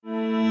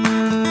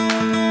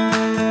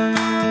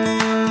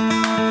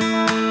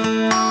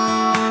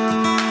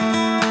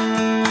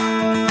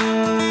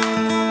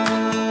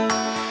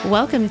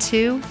Welcome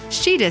to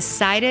She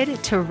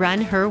Decided to Run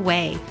Her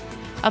Way,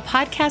 a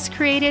podcast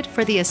created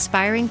for the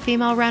aspiring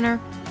female runner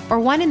or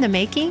one in the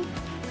making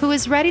who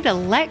is ready to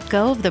let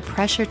go of the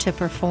pressure to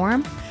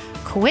perform,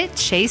 quit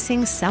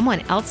chasing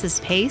someone else's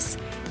pace,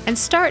 and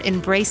start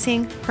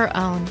embracing her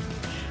own.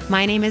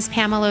 My name is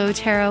Pamela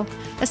Otero,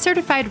 a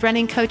certified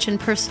running coach and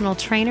personal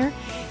trainer,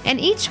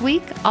 and each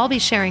week I'll be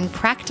sharing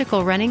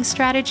practical running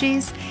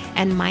strategies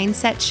and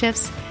mindset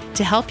shifts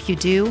to help you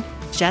do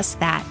just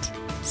that.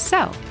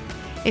 So,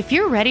 if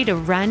you're ready to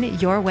run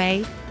your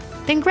way,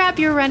 then grab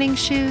your running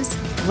shoes,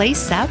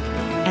 lace up,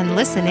 and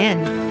listen in.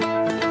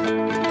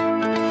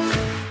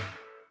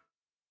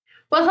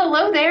 Well,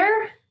 hello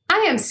there.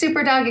 I am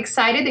super dog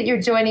excited that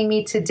you're joining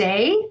me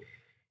today.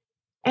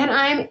 And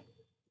I'm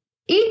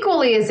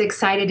equally as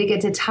excited to get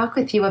to talk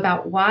with you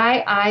about why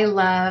I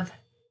love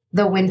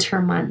the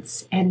winter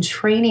months and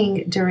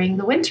training during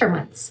the winter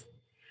months.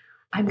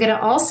 I'm going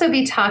to also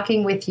be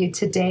talking with you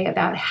today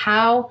about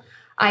how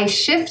I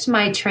shift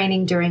my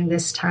training during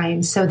this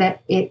time so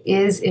that it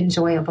is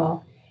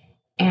enjoyable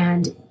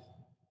and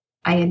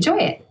I enjoy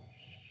it.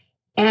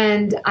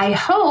 And I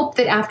hope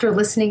that after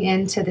listening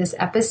into this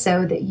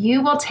episode that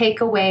you will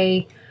take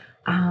with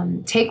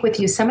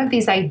you some of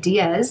these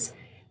ideas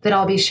that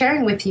I'll be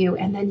sharing with you,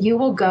 and then you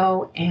will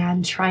go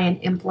and try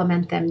and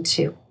implement them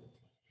too.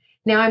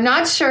 Now, I'm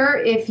not sure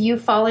if you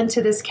fall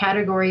into this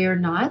category or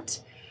not,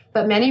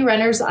 but many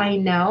runners I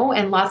know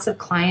and lots of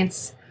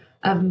clients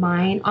of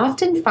mine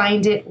often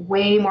find it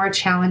way more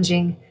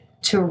challenging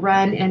to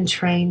run and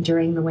train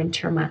during the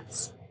winter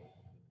months.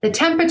 The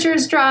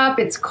temperatures drop,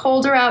 it's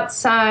colder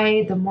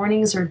outside, the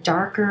mornings are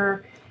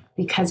darker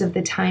because of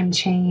the time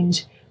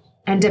change,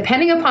 and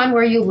depending upon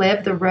where you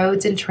live, the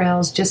roads and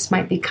trails just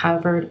might be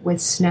covered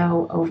with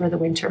snow over the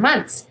winter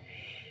months.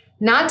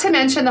 Not to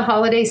mention the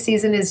holiday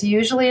season is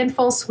usually in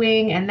full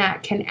swing, and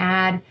that can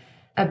add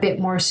a bit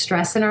more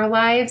stress in our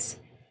lives,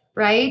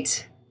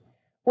 right?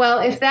 Well,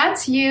 if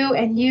that's you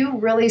and you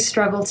really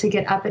struggle to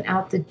get up and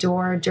out the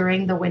door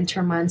during the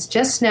winter months,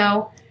 just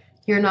know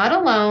you're not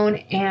alone.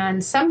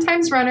 And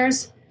sometimes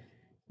runners,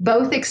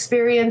 both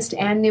experienced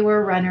and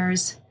newer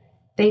runners,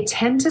 they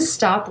tend to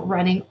stop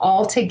running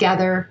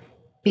altogether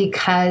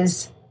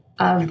because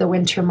of the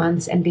winter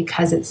months and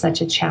because it's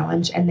such a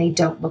challenge and they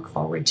don't look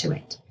forward to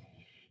it.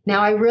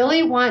 Now, I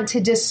really want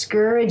to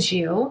discourage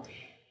you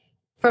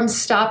from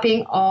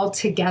stopping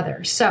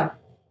altogether. So,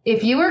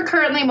 if you are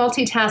currently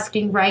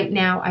multitasking right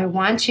now, I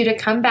want you to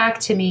come back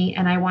to me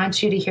and I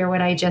want you to hear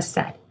what I just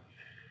said.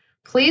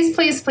 Please,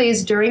 please,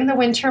 please, during the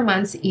winter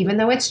months, even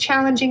though it's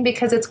challenging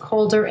because it's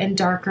colder and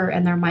darker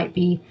and there might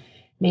be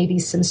maybe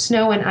some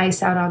snow and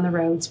ice out on the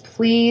roads,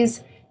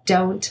 please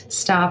don't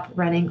stop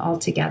running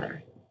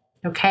altogether,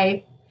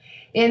 okay?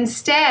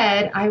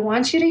 Instead, I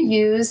want you to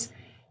use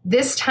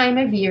this time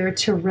of year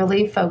to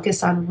really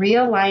focus on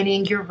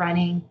realigning your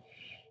running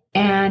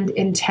and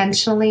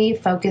intentionally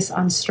focus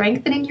on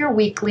strengthening your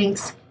weak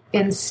links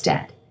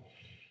instead.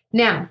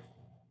 Now,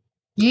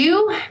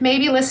 you may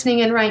be listening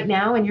in right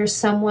now and you're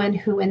someone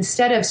who,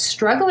 instead of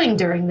struggling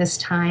during this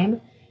time,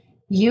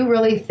 you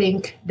really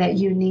think that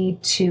you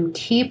need to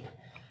keep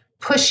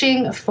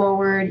pushing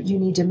forward. You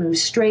need to move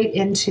straight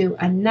into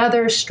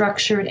another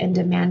structured and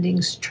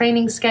demanding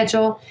training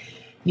schedule.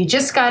 You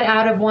just got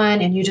out of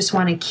one and you just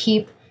want to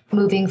keep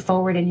moving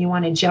forward and you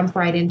want to jump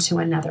right into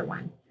another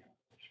one.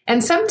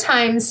 And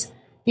sometimes,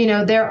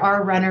 there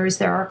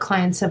are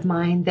clients of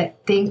mine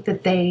that think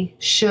that they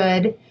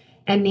should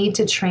and need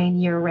to train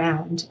year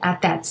round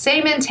at that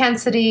same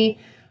intensity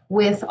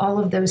with all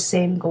of those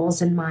same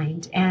goals in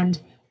mind. And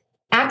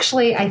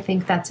actually, I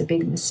think that's a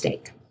big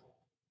mistake.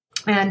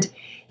 And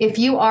if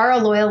you are a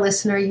loyal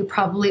listener, you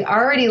probably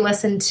already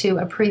listened to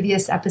a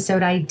previous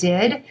episode I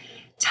did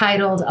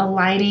titled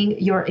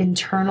Aligning Your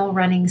Internal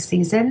Running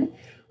Season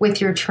with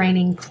Your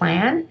Training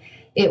Plan.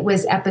 It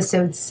was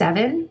episode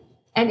 7.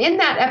 And in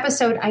that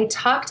episode, I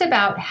talked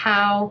about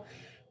how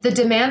the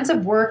demands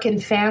of work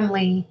and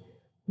family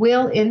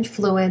will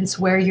influence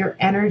where your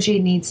energy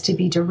needs to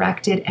be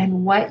directed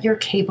and what you're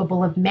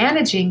capable of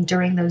managing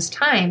during those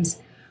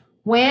times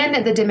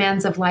when the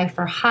demands of life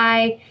are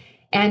high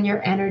and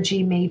your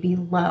energy may be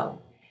low.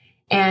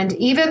 And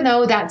even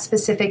though that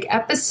specific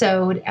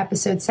episode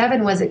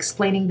 7, was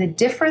explaining the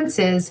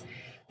differences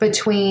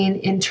between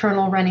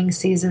internal running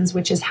seasons,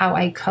 which is how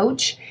I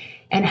coach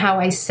and how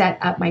I set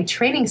up my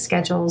training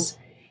schedules,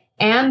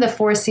 and the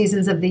 4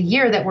 seasons of the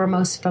year that we're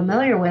most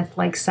familiar with,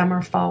 like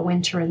summer, fall,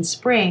 winter, and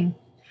spring,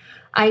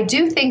 I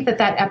do think that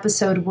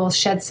episode will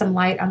shed some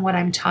light on what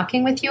I'm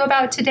talking with you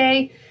about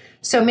today.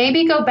 So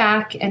maybe go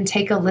back and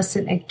take a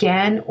listen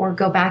again, or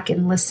go back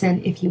and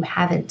listen if you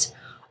haven't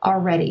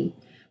already.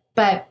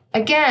 But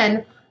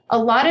again, a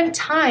lot of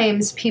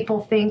times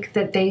people think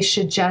that they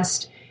should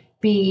just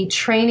be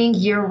training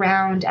year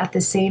round at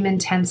the same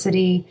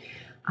intensity,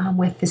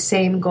 with the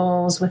same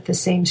goals, with the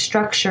same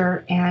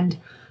structure. And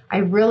I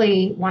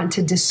really want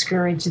to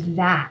discourage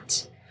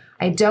that.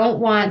 I don't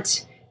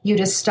want you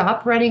to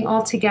stop running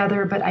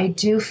altogether, but I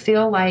do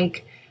feel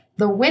like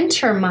the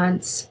winter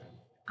months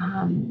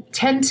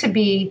tend to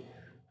be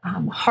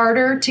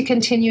harder to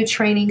continue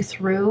training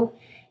through.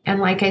 And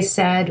like I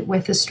said,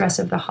 with the stress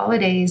of the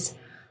holidays,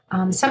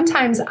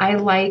 sometimes I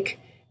like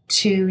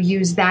to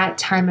use that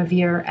time of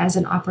year as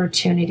an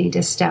opportunity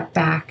to step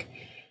back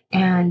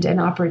and an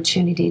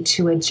opportunity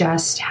to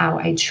adjust how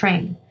I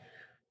train.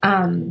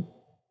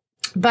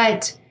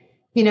 But,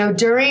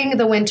 during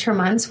the winter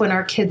months when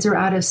our kids are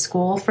out of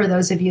school, for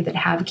those of you that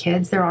have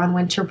kids, they're on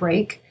winter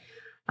break.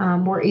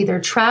 We're either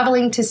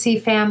traveling to see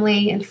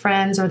family and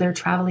friends or they're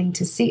traveling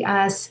to see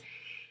us.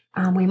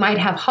 We might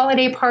have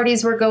holiday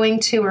parties we're going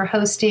to or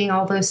hosting,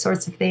 all those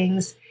sorts of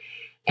things.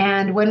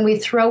 And when we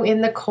throw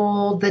in the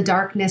cold, the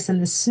darkness,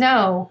 and the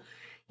snow,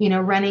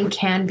 running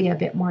can be a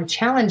bit more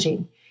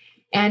challenging.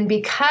 And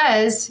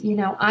because,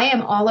 I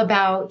am all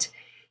about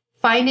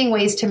finding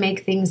ways to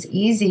make things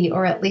easy,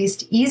 or at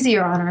least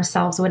easier on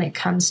ourselves when it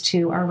comes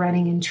to our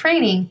running and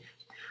training,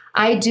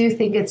 I do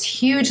think it's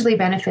hugely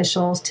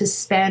beneficial to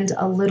spend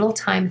a little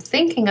time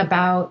thinking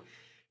about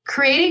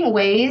creating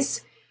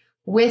ways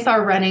with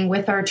our running,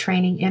 with our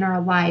training in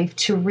our life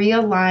to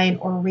realign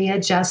or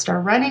readjust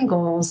our running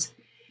goals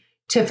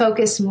to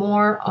focus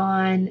more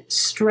on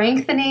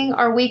strengthening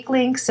our weak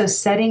links. So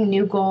setting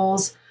new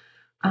goals,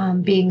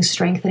 being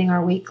strengthening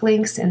our weak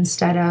links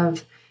instead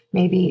of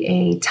maybe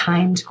a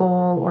timed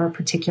goal or a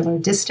particular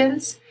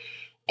distance,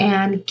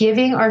 and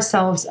giving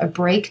ourselves a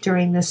break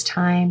during this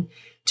time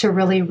to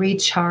really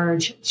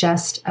recharge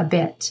just a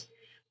bit.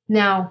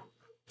 Now,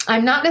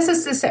 I'm not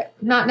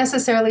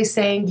necessarily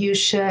saying you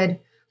should,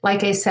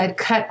 like I said,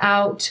 cut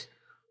out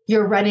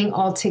your running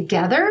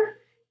altogether,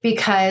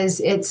 because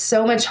it's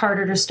so much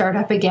harder to start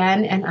up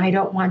again, and I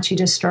don't want you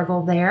to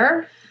struggle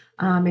there.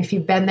 If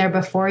you've been there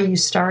before, you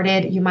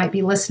started, you might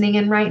be listening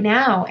in right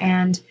now,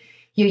 and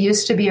you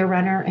used to be a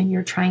runner and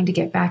you're trying to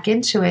get back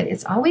into it.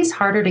 It's always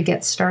harder to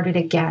get started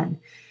again.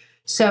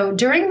 So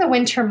during the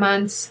winter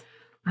months,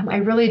 I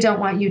really don't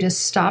want you to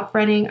stop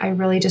running. I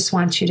really just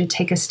want you to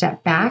take a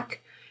step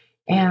back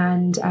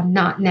and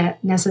not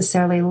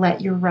necessarily let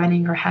your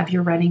running or have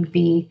your running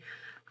be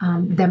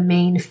the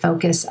main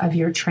focus of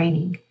your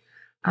training.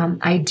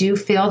 I do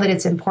feel that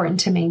it's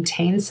important to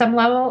maintain some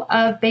level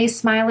of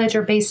base mileage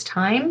or base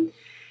time.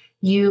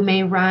 You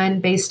may run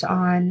based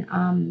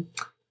on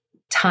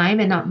time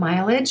and not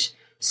mileage.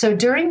 So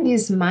during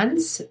these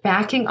months,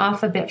 backing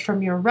off a bit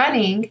from your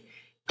running,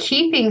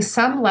 keeping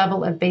some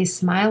level of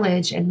base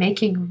mileage and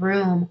making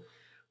room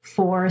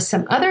for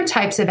some other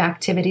types of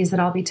activities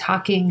that I'll be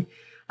talking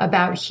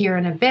about here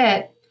in a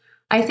bit,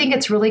 I think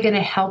it's really going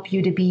to help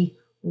you to be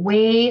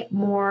way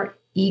more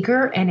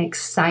eager and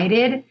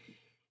excited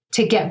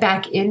to get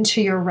back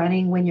into your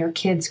running when your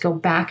kids go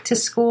back to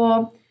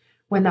school,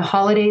 when the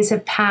holidays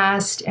have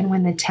passed, and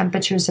when the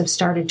temperatures have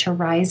started to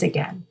rise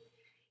again.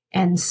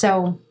 And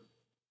so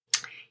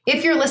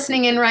if you're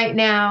listening in right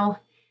now,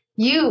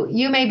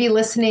 you may be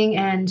listening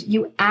and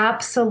you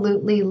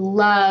absolutely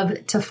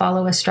love to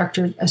follow a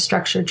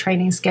structured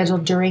training schedule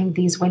during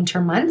these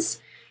winter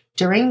months,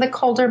 during the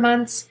colder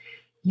months.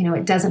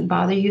 It doesn't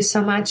bother you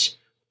so much,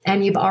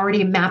 and you've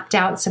already mapped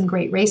out some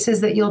great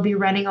races that you'll be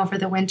running over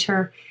the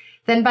winter,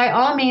 then by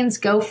all means,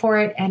 go for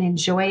it and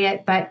enjoy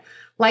it. But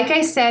like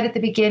I said at the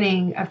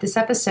beginning of this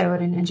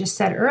episode and just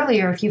said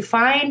earlier, if you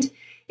find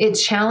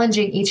it's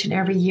challenging each and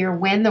every year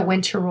when the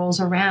winter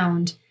rolls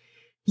around,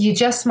 you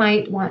just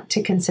might want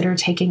to consider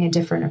taking a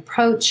different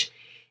approach,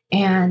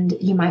 and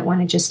you might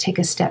want to just take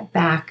a step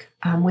back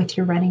with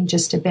your running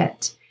just a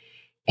bit.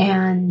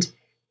 And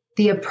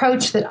the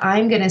approach that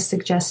I'm going to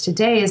suggest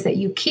today is that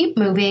you keep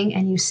moving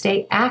and you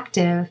stay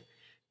active,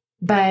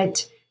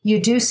 but you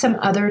do some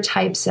other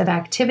types of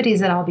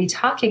activities that I'll be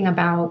talking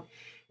about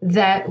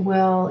that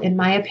will, in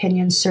my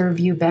opinion, serve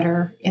you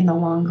better in the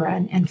long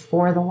run and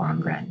for the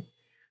long run.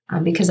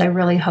 Because I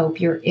really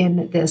hope you're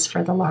in this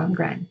for the long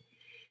run.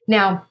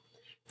 Now,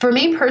 for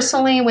me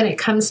personally, when it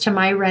comes to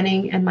my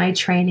running and my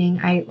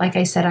training, like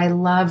I said, I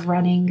love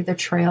running the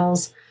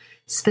trails,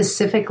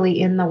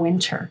 specifically in the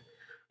winter.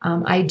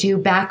 I do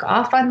back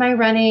off on my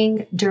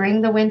running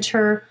during the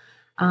winter.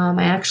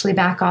 I actually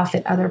back off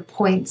at other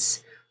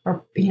points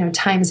or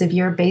times of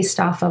year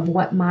based off of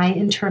what my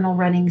internal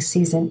running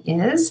season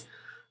is.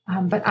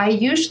 But I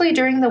usually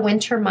during the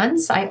winter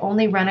months, I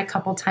only run a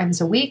couple times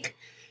a week.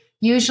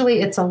 Usually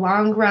it's a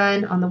long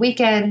run on the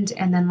weekend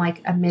and then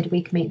like a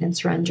midweek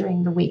maintenance run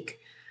during the week.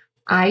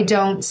 I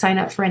don't sign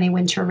up for any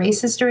winter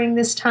races during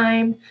this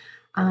time.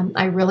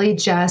 I really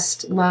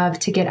just love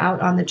to get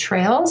out on the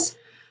trails,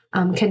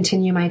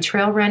 continue my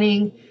trail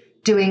running,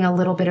 doing a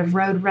little bit of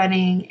road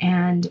running.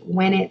 And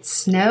when it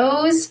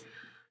snows,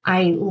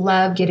 I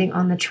love getting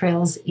on the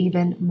trails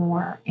even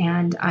more.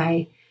 And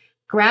I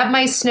grab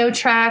my snow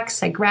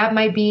tracks, I grab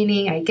my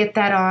beanie, I get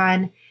that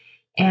on.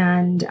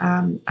 And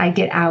I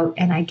get out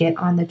and I get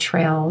on the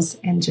trails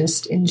and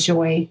just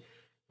enjoy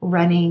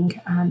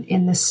running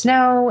in the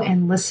snow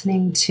and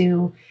listening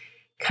to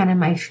kind of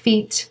my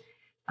feet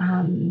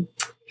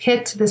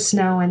hit the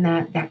snow and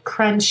that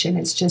crunch. And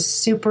it's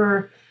just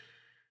super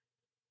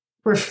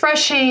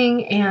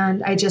refreshing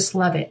and I just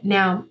love it.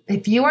 Now,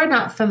 if you are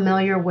not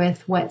familiar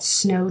with what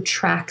snow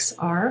tracks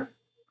are,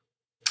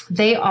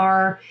 They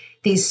are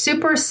these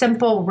super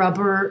simple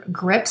rubber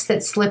grips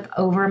that slip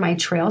over my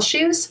trail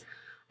shoes.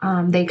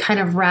 They kind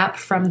of wrap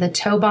from the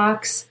toe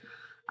box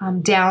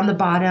down the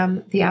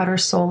bottom, the outer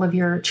sole of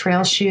your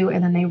trail shoe,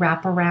 and then they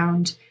wrap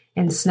around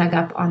and snug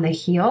up on the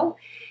heel.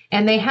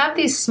 And they have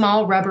these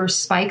small rubber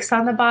spikes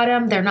on the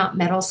bottom. They're not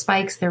metal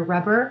spikes, they're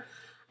rubber,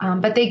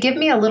 but they give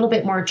me a little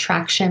bit more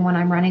traction when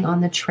I'm running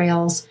on the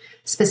trails,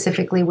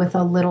 specifically with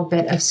a little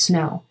bit of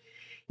snow.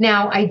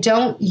 Now, I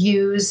don't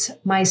use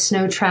my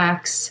snow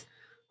tracks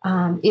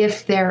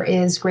if there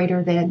is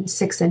greater than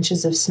 6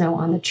 inches of snow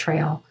on the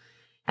trail.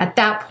 At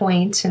that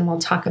point, and we'll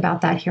talk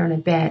about that here in a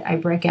bit, I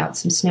break out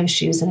some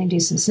snowshoes and I do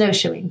some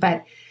snowshoeing.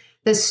 But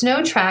the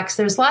snow tracks,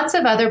 there's lots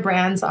of other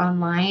brands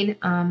online.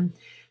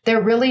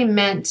 They're really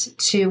meant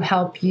to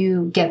help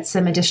you get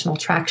some additional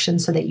traction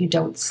so that you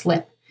don't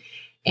slip.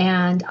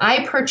 And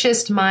I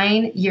purchased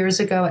mine years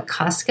ago at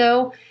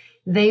Costco.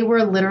 They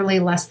were literally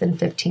less than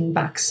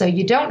 $15. So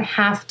you don't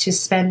have to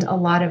spend a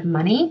lot of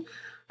money.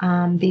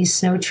 These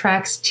snow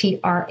tracks,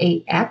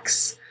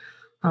 TRAX,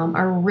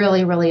 are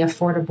really, really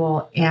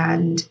affordable.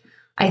 And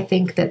I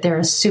think that they're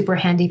a super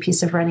handy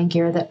piece of running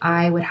gear that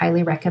I would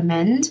highly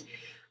recommend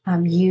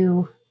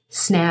you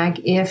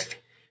snag if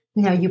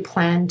you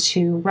plan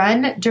to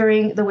run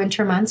during the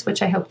winter months,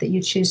 which I hope that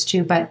you choose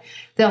to, but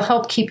they'll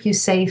help keep you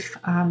safe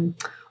on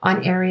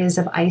areas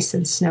of ice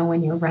and snow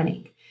when you're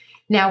running.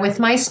 Now, with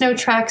my snow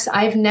tracks,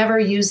 I've never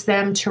used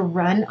them to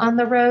run on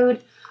the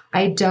road.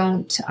 I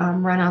don't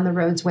run on the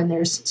roads when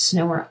there's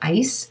snow or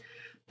ice,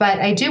 but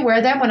I do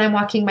wear them when I'm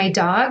walking my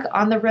dog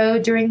on the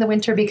road during the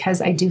winter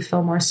because I do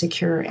feel more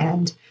secure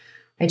and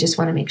I just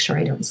want to make sure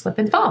I don't slip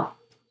and fall.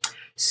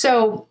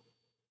 So,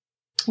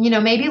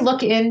 maybe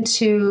look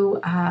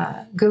into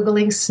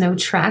Googling snow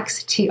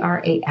tracks,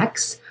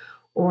 TRAX,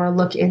 or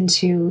look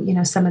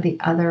into, some of the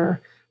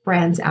other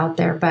brands out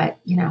there. But,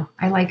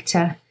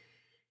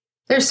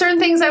 there's certain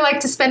things I like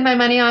to spend my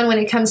money on when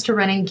it comes to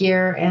running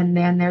gear. And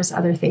then there's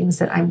other things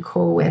that I'm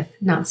cool with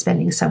not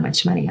spending so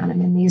much money on them.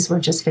 And these were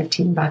just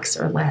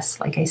 $15 or less,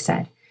 like I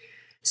said.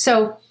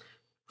 So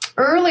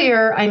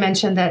earlier I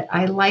mentioned that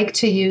I like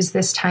to use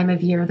this time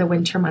of year, the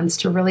winter months,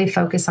 to really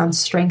focus on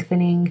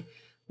strengthening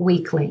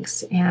weak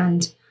links.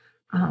 And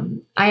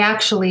I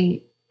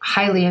actually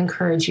highly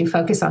encourage you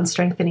focus on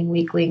strengthening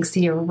weak links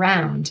year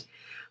round.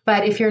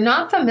 But if you're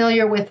not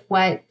familiar with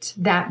what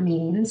that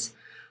means,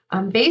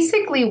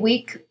 basically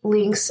weak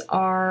links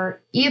are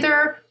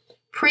either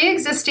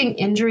pre-existing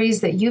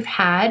injuries that you've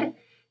had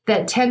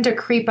that tend to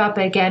creep up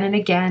again and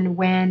again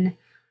when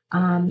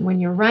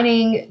you're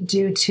running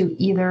due to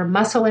either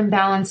muscle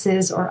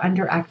imbalances or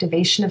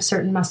underactivation of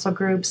certain muscle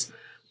groups,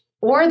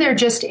 or they're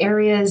just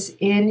areas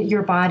in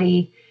your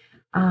body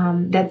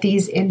that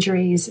these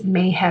injuries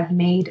may have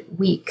made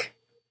weak.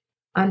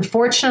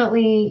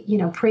 Unfortunately,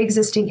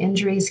 pre-existing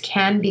injuries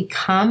can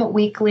become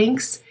weak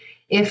links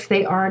if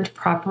they aren't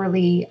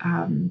properly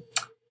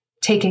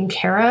taken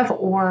care of,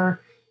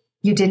 or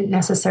you didn't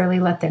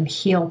necessarily let them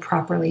heal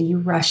properly. You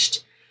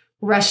rushed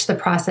the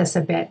process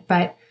a bit,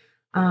 but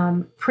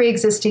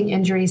pre-existing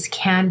injuries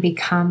can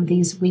become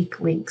these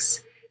weak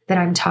links that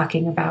I'm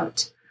talking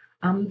about.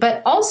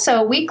 But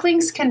also, weak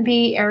links can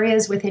be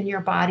areas within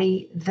your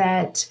body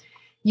that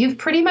you've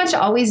pretty much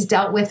always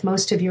dealt with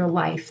most of your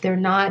life. They're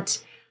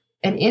not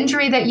an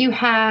injury that you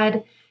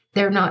had.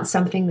 They're not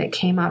something that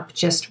came up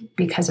just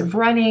because of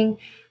running,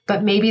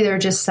 but maybe they're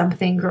just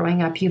something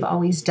growing up you've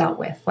always dealt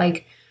with.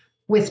 Like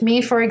with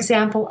me, for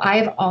example,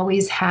 I've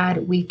always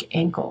had weak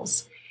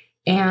ankles,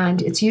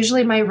 and it's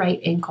usually my right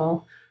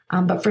ankle.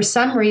 But for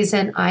some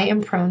reason, I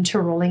am prone to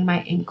rolling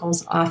my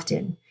ankles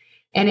often.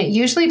 And it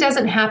usually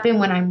doesn't happen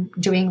when I'm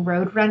doing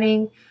road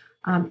running.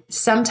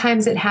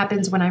 Sometimes it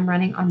happens when I'm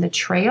running on the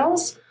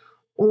trails,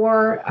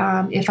 or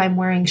if I'm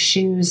wearing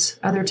shoes,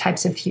 other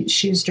types of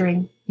shoes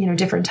during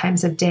different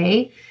times of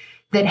day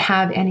that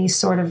have any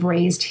sort of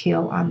raised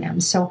heel on them.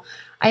 So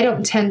I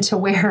don't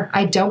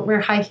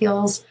wear high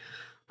heels.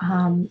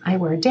 I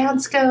wear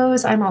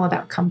Danskos. I'm all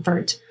about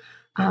comfort.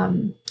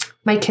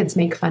 My kids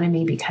make fun of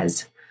me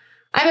because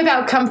I'm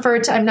about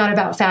comfort. I'm not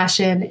about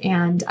fashion.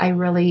 And I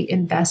really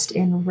invest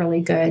in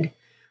really good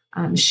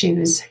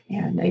shoes,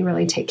 and I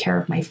really take care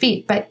of my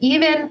feet. But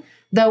even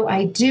though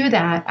I do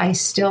that, I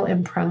still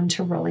am prone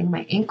to rolling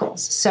my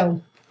ankles.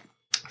 So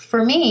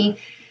for me,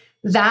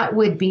 that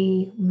would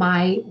be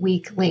my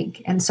weak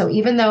link. And so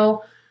even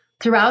though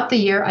throughout the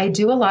year, I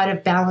do a lot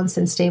of balance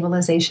and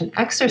stabilization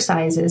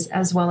exercises,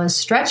 as well as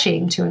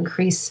stretching to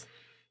increase,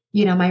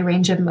 my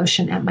range of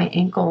motion at my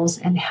ankles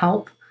and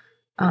help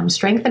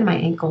strengthen my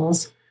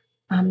ankles.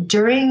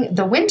 During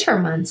the winter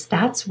months,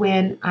 that's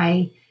when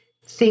I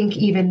think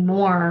even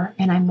more,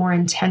 and I'm more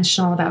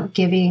intentional about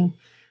giving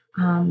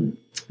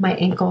my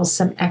ankles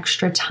some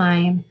extra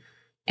time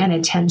and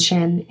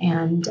attention,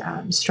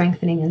 and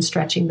strengthening and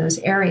stretching those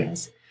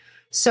areas.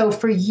 So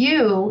for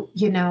you,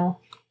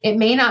 it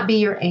may not be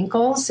your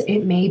ankles.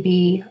 It may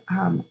be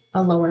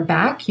a lower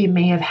back. You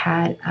may have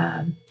had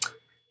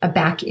a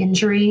back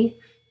injury.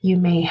 You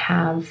may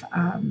have,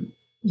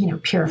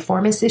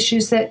 piriformis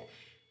issues that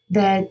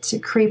that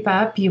creep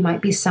up. You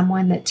might be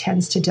someone that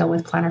tends to deal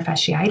with plantar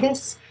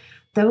fasciitis.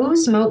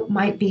 Those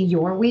might be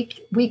your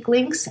weak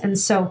links. And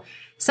so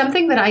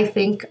something that I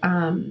think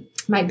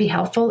might be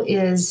helpful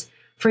is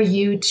for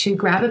you to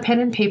grab a pen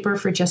and paper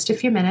for just a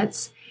few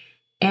minutes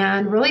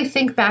and really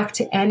think back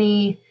to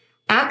any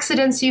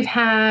accidents you've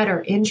had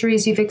or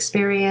injuries you've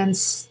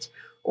experienced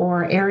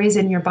or areas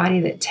in your body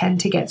that tend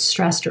to get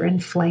stressed or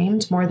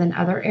inflamed more than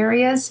other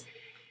areas.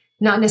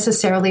 Not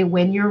necessarily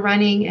when you're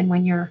running and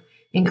when you're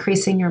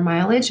increasing your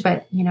mileage,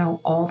 but,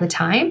 all the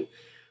time.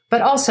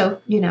 But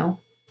also,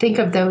 think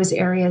of those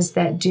areas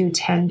that do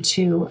tend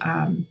to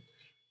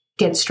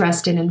get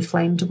stressed and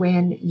inflamed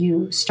when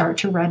you start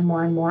to run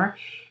more and more,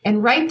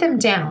 and write them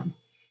down.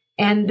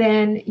 And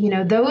then,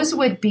 those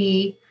would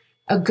be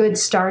a good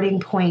starting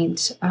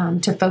point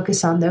to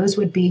focus on. Those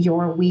would be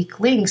your weak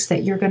links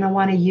that you're going to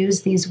want to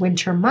use these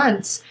winter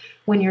months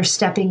when you're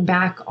stepping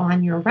back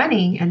on your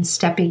running and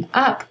stepping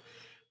up,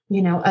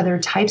 other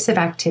types of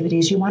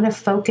activities. You want to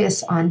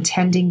focus on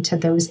tending to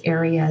those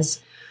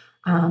areas,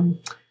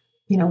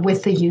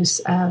 with the use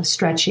of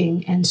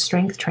stretching and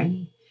strength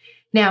training.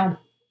 Now,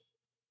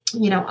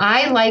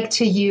 I like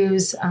to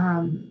use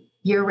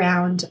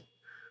year-round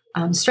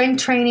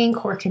strength training,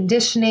 core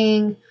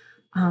conditioning,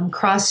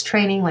 cross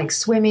training like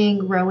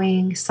swimming,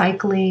 rowing,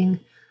 cycling,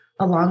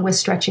 along with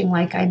stretching,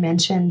 like I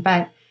mentioned.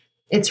 But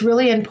it's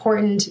really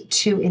important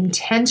to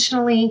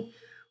intentionally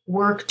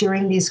work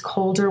during these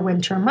colder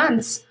winter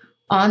months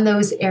on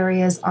those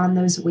areas, on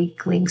those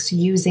weak links,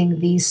 using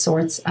these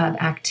sorts of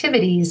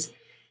activities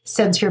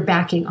since you're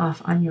backing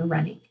off on your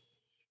running.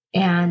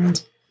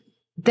 And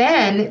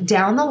then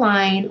down the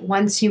line,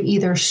 once you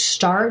either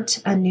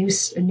start a new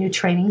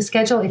training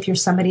schedule, if you're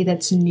somebody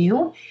that's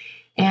new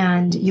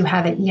and you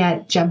haven't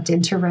yet jumped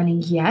into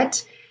running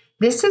yet,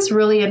 this is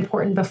really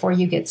important before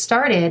you get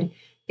started,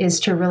 is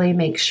to really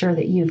make sure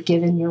that you've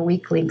given your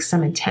weak links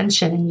some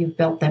attention and you've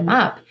built them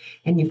up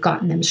and you've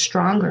gotten them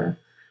stronger.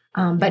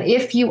 But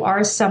if you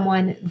are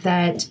someone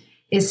that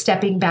is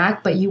stepping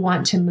back, but you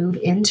want to move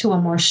into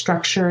a more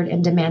structured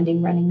and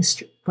demanding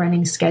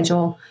running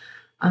schedule,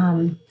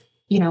 and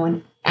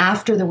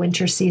after the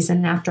winter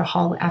season, after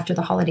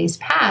the holidays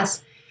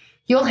pass,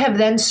 you'll have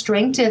then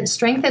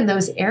strengthened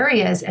those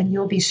areas, and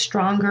you'll be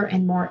stronger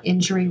and more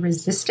injury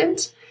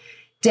resistant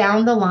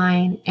down the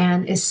line,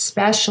 and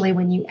especially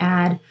when you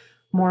add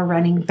more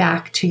running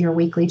back to your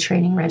weekly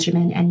training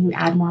regimen and you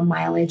add more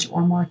mileage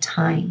or more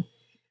time.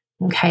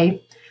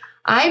 Okay.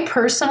 I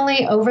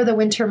personally, over the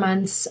winter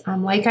months,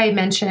 like I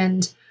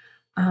mentioned,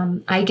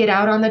 I get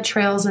out on the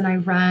trails and I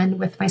run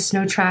with my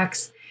snow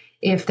tracks.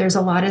 If there's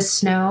a lot of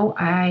snow,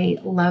 I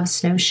love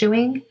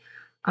snowshoeing.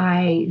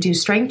 I do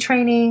strength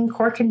training,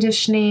 core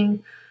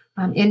conditioning,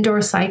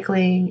 indoor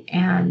cycling,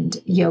 and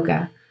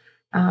yoga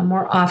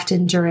more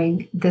often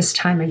during this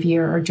time of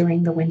year or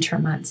during the winter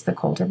months, the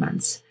colder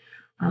months,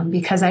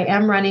 because I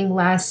am running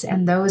less,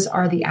 and those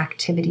are the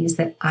activities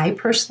that I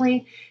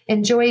personally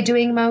enjoy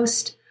doing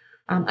most.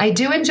 I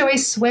do enjoy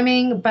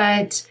swimming,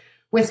 but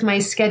with my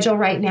schedule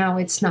right now,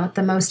 it's not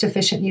the most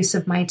efficient use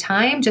of my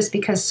time, just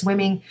because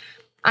swimming,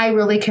 I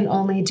really can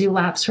only do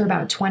laps for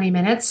about 20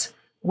 minutes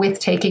with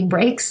taking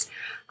breaks.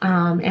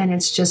 And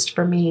it's just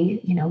for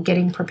me,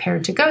 getting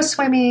prepared to go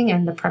swimming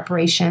and the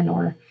preparation,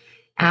 or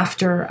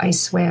after I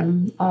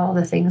swim, all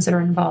the things that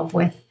are involved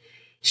with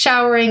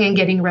showering and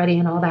getting ready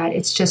and all that.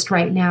 It's just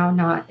right now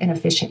not an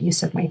efficient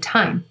use of my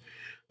time.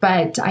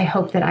 But I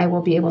hope that I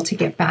will be able to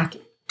get back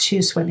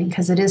to swimming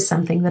because it is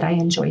something that I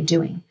enjoy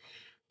doing.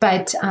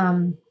 But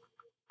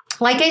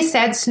like I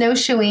said,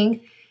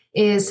 snowshoeing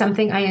is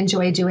something I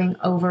enjoy doing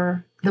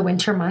over the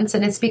winter months,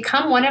 and it's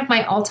become one of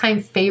my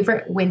all-time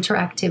favorite winter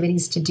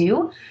activities to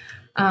do.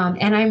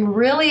 And I'm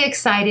really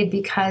excited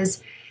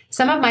because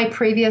some of my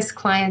previous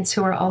clients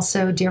who are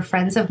also dear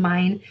friends of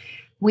mine,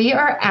 we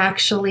are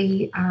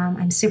actually,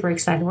 I'm super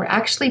excited. We're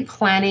actually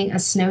planning a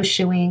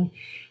snowshoeing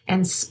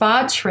and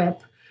spa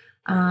trip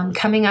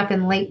coming up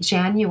in late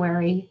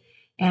January.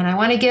 And I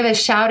want to give a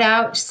shout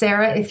out,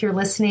 Sarah, if you're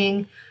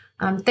listening.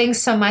 Thanks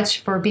so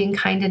much for being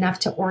kind enough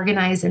to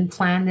organize and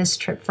plan this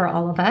trip for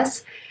all of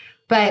us.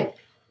 But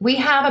we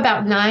have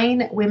about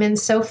 9 women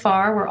so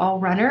far. We're all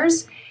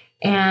runners.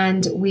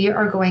 And we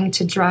are going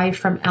to drive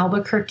from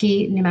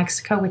Albuquerque, New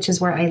Mexico, which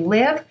is where I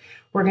live.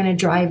 We're going to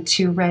drive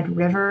to Red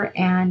River,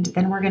 and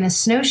then we're going to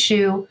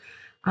snowshoe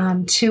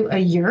to a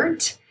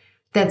yurt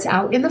that's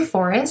out in the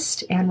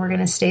forest, and we're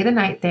going to stay the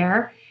night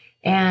there.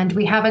 And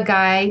we have a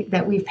guy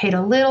that we've paid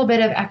a little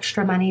bit of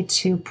extra money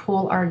to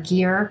pull our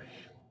gear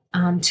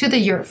to the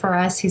yurt for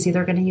us. He's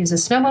either going to use a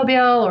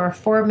snowmobile or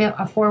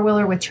a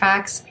four-wheeler with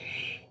tracks,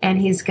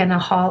 and he's going to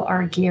haul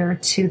our gear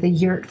to the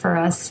yurt for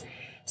us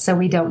so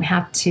we don't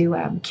have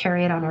to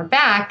carry it on our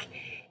back.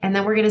 And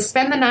then we're going to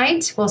spend the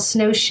night. We'll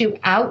snowshoe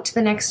out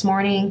the next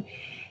morning,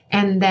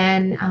 and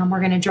then we're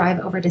going to drive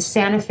over to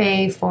Santa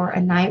Fe for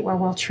a night where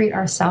we'll treat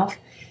ourselves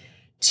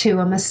to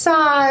a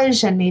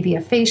massage and maybe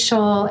a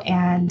facial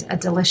and a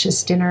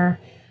delicious dinner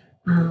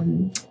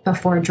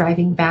before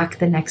driving back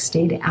the next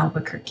day to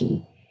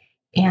Albuquerque.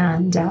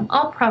 And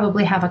I'll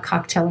probably have a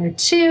cocktail or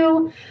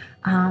two.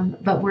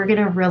 But we're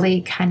going to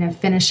really kind of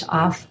finish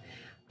off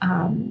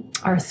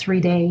our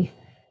 3-day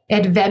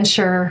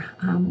adventure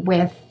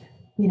with,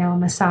 a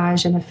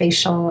massage and a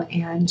facial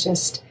and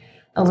just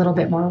a little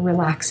bit more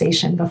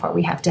relaxation before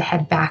we have to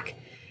head back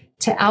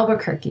to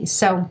Albuquerque.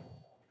 So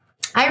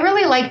I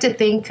really like to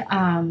think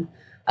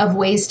of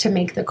ways to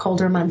make the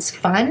colder months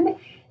fun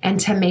and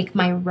to make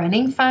my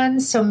running fun.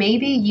 So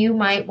maybe you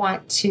might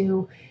want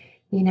to,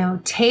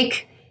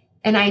 take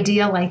an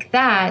idea like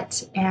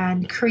that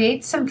and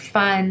create some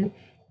fun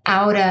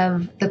out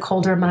of the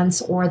colder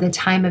months or the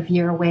time of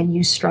year when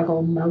you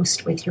struggle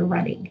most with your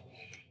running.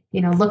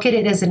 Look at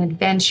it as an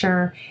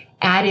adventure,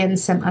 add in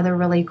some other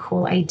really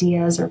cool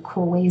ideas or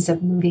cool ways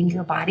of moving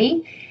your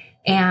body.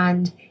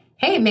 And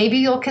hey, maybe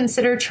you'll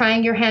consider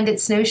trying your hand at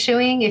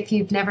snowshoeing if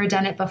you've never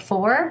done it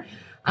before.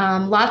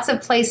 Lots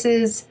of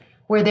places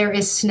where there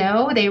is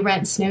snow, they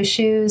rent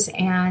snowshoes.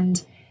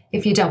 And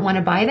if you don't want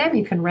to buy them,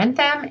 you can rent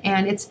them.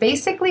 And it's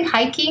basically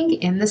hiking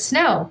in the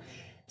snow.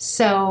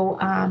 So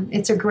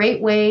it's a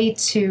great way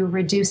to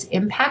reduce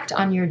impact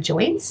on your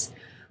joints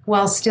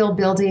while still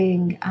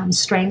building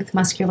strength,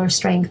 muscular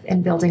strength,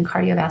 and building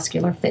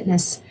cardiovascular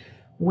fitness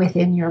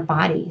within your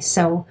body.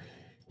 So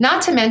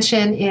not to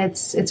mention,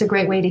 it's a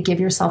great way to give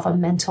yourself a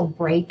mental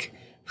break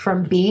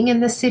from being in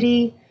the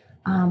city,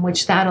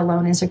 which that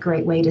alone is a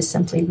great way to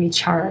simply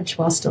recharge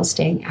while still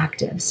staying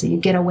active. So you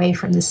get away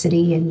from the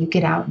city and you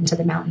get out into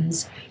the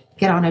mountains,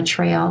 get on a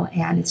trail,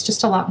 and it's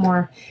just a lot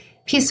more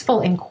peaceful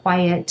and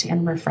quiet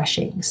and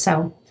refreshing.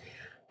 So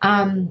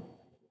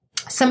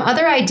some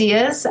other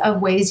ideas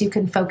of ways you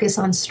can focus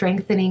on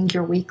strengthening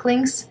your weak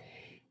links,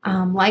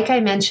 like I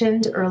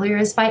mentioned earlier,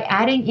 is by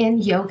adding in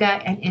yoga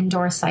and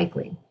indoor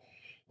cycling.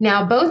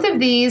 Now, both of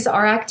these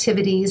are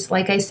activities,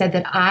 like I said,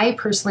 that I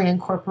personally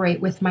incorporate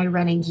with my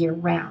running year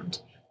round.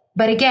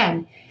 But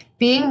again,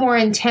 being more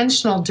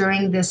intentional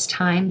during this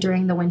time,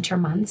 during the winter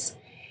months,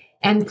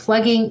 and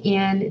plugging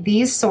in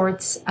these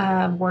sorts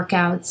of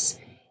workouts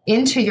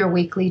into your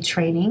weekly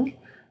training,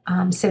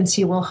 since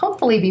you will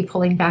hopefully be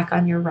pulling back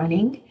on your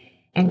running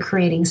and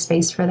creating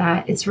space for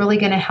that, it's really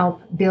going to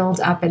help build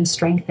up and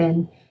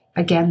strengthen,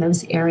 again,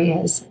 those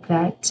areas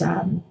that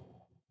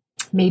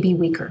may be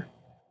weaker.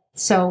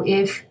 So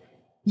if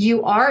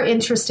you are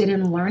interested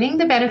in learning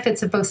the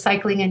benefits of both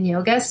cycling and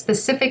yoga,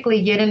 specifically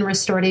yin and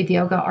restorative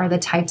yoga are the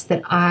types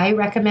that I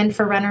recommend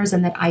for runners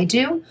and that I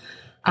do.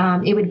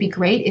 It would be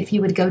great if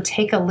you would go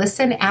take a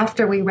listen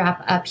after we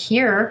wrap up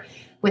here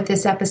with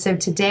this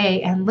episode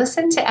today and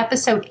listen to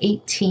episode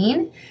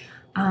 18.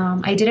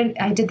 I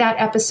did that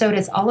episode.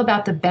 It's all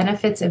about the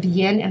benefits of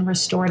yin and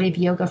restorative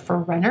yoga for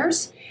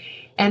runners.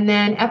 And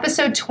then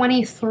episode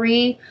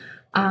 23,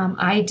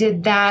 I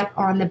did that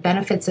on the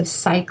benefits of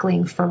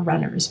cycling for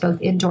runners,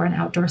 both indoor and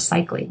outdoor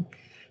cycling.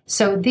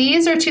 So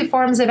these are two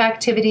forms of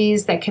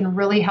activities that can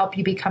really help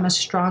you become a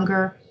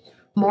stronger,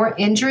 more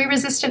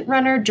injury-resistant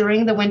runner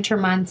during the winter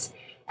months,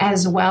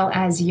 as well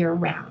as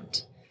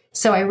year-round.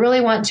 So I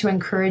really want to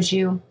encourage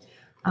you,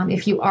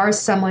 if you are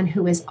someone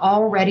who is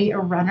already a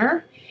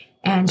runner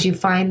and you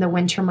find the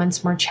winter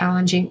months more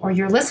challenging, or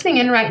you're listening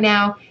in right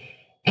now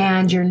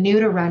and you're new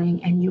to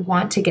running and you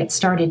want to get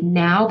started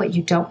now, but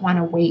you don't want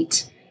to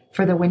wait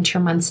for the winter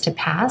months to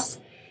pass,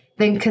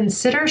 then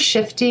consider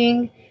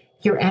shifting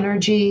your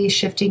energy,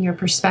 shifting your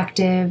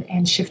perspective,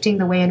 and shifting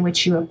the way in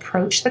which you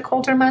approach the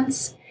colder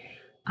months.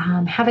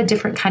 Have a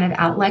different kind of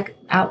outlook.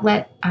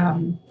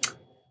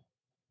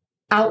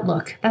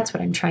 That's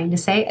what I'm trying to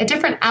say. A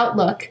different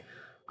outlook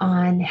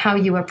on how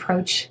you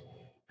approach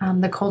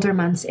the colder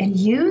months and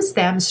use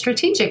them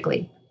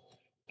strategically.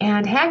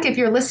 And heck, if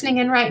you're listening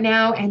in right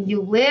now and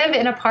you live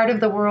in a part of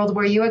the world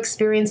where you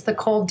experience the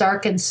cold,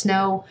 dark, and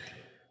snow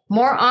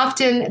more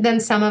often than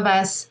some of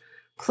us,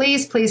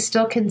 please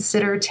still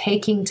consider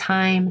taking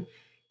time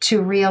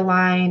to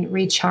realign,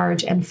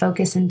 recharge, and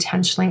focus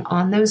intentionally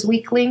on those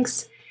weak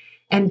links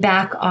and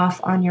back off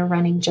on your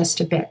running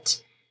just a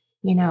bit,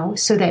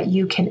 so that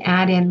you can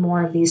add in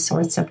more of these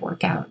sorts of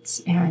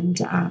workouts. And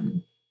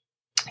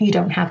you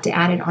don't have to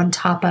add it on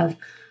top of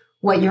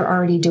what you're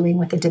already doing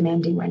with a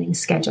demanding running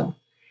schedule.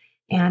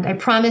 And I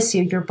promise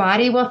you, your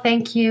body will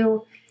thank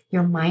you,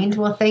 your mind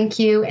will thank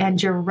you,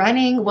 and your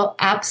running will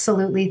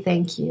absolutely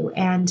thank you.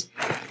 And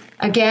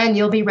again,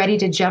 you'll be ready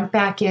to jump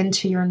back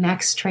into your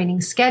next training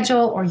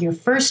schedule or your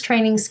first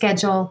training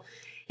schedule,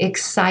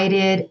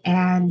 excited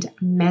and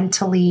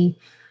mentally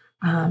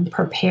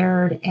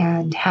prepared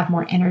and have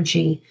more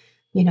energy,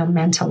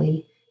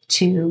 mentally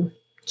to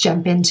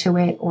jump into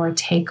it or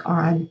take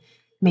on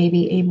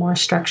maybe a more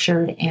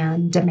structured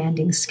and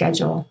demanding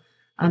schedule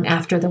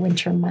after the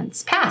winter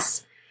months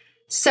pass.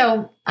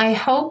 So I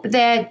hope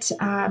that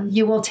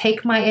you will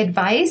take my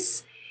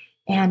advice,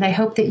 and I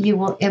hope that you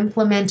will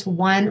implement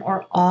one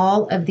or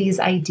all of these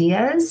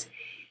ideas.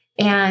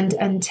 And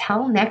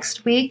until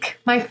next week,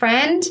 my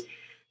friend,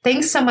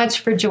 thanks so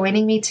much for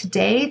joining me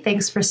today.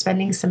 Thanks for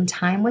spending some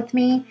time with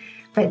me.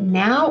 But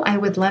now I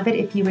would love it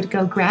if you would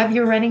go grab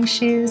your running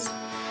shoes,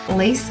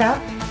 lace up,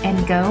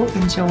 and go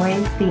enjoy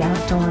the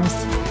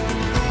outdoors.